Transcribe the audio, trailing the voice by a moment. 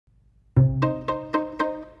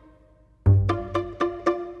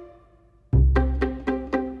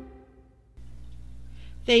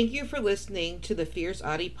Thank you for listening to the Fierce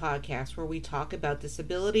Audie podcast, where we talk about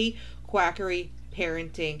disability, quackery,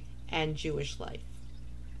 parenting, and Jewish life.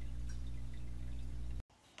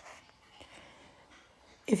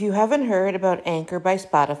 If you haven't heard about Anchor by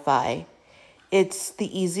Spotify, it's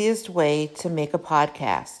the easiest way to make a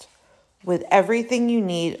podcast with everything you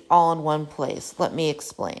need all in one place. Let me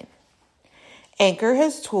explain. Anchor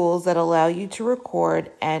has tools that allow you to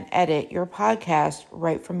record and edit your podcast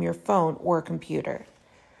right from your phone or computer.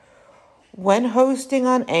 When hosting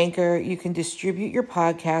on Anchor, you can distribute your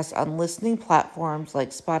podcast on listening platforms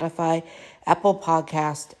like Spotify, Apple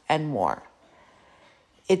Podcast, and more.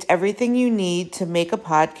 It's everything you need to make a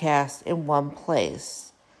podcast in one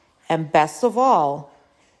place. And best of all,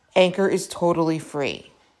 Anchor is totally free.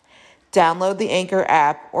 Download the Anchor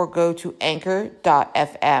app or go to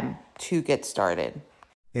anchor.fm to get started.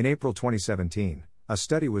 In April 2017, a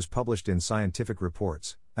study was published in Scientific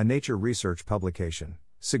Reports, a Nature research publication,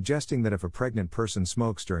 suggesting that if a pregnant person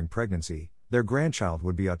smokes during pregnancy, their grandchild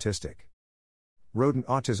would be autistic. Rodent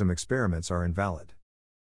autism experiments are invalid.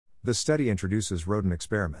 The study introduces rodent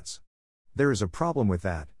experiments. There is a problem with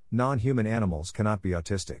that: non-human animals cannot be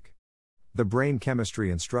autistic. The brain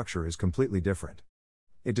chemistry and structure is completely different.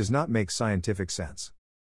 It does not make scientific sense.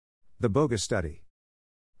 The Bogus study.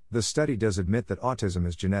 The study does admit that autism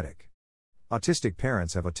is genetic. Autistic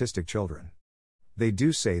parents have autistic children. They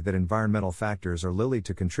do say that environmental factors are likely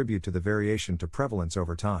to contribute to the variation to prevalence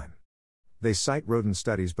over time. They cite rodent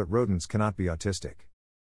studies, but rodents cannot be autistic.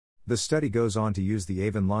 The study goes on to use the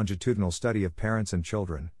AVEN longitudinal study of parents and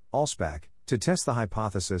children, ALSPAC, to test the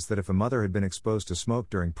hypothesis that if a mother had been exposed to smoke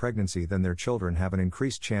during pregnancy, then their children have an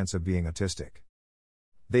increased chance of being autistic.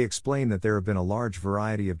 They explain that there have been a large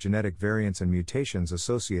variety of genetic variants and mutations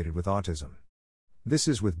associated with autism. This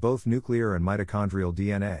is with both nuclear and mitochondrial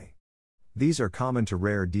DNA. These are common to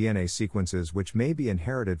rare DNA sequences which may be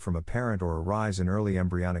inherited from a parent or arise in early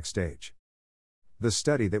embryonic stage. The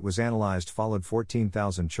study that was analyzed followed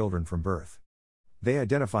 14,000 children from birth. They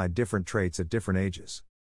identified different traits at different ages.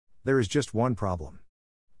 There is just one problem.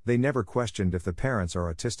 They never questioned if the parents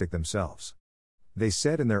are autistic themselves. They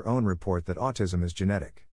said in their own report that autism is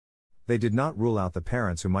genetic. They did not rule out the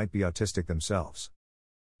parents who might be autistic themselves.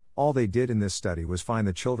 All they did in this study was find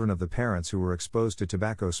the children of the parents who were exposed to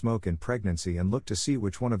tobacco smoke in pregnancy and look to see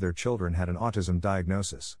which one of their children had an autism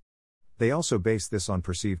diagnosis. They also based this on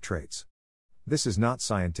perceived traits. This is not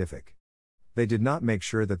scientific. They did not make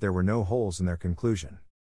sure that there were no holes in their conclusion.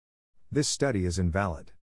 This study is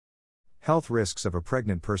invalid. Health risks of a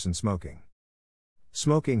pregnant person smoking.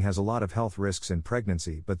 Smoking has a lot of health risks in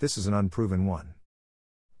pregnancy, but this is an unproven one.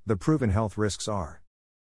 The proven health risks are: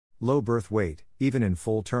 low birth weight, even in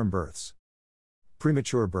full-term births.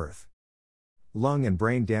 Premature birth. Lung and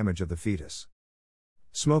brain damage of the fetus.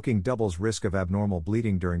 Smoking doubles risk of abnormal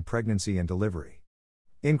bleeding during pregnancy and delivery.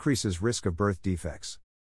 Increases risk of birth defects.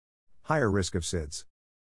 Higher risk of SIDS.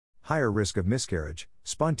 Higher risk of miscarriage,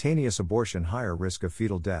 spontaneous abortion. Higher risk of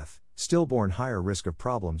fetal death, stillborn. Higher risk of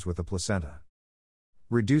problems with the placenta.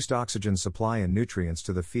 Reduced oxygen supply and nutrients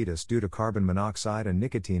to the fetus due to carbon monoxide and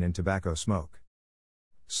nicotine in tobacco smoke.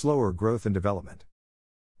 Slower growth and development.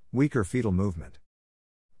 Weaker fetal movement.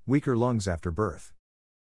 Weaker lungs after birth.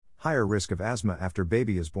 Higher risk of asthma after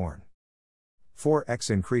baby is born. 4x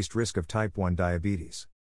increased risk of type 1 diabetes.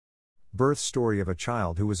 Birth story of a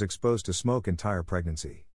child who was exposed to smoke entire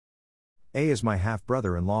pregnancy. A is my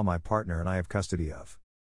half-brother-in-law, my partner, and I have custody of.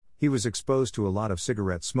 He was exposed to a lot of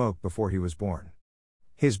cigarette smoke before he was born.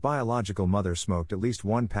 His biological mother smoked at least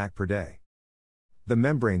 1 pack per day. The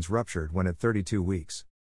membranes ruptured when at 32 weeks.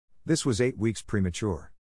 This was 8 weeks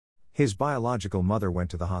premature. His biological mother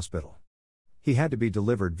went to the hospital. He had to be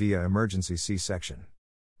delivered via emergency C-section.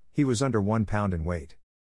 He was under 1 pound in weight.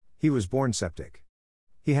 He was born septic.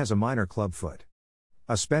 He has a minor club foot.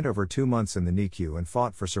 Spent over 2 months in the NICU and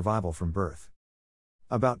fought for survival from birth.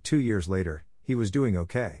 About 2 years later, he was doing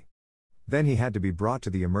okay. Then he had to be brought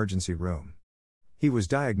to the emergency room. He was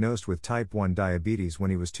diagnosed with type 1 diabetes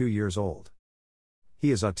when he was 2 years old.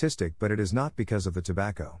 He is autistic, but it is not because of the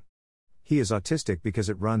tobacco. He is autistic because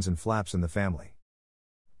it runs and flaps in the family.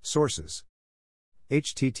 Sources: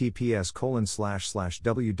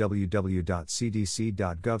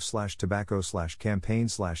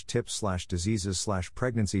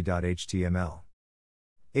 https://www.cdc.gov/tobacco/campaign/tips/diseases/pregnancy.html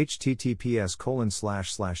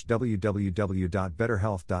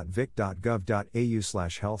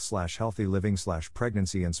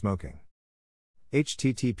https://www.betterhealth.vic.gov.au/health/healthy-living/pregnancy and smoking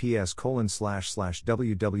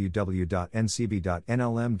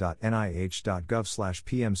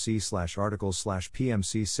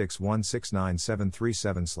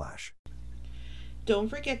Don't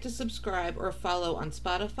forget to subscribe or follow on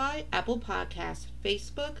Spotify, Apple Podcasts,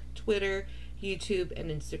 Facebook, Twitter, YouTube,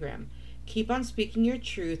 and Instagram. Keep on speaking your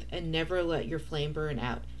truth and never let your flame burn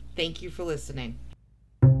out. Thank you for listening.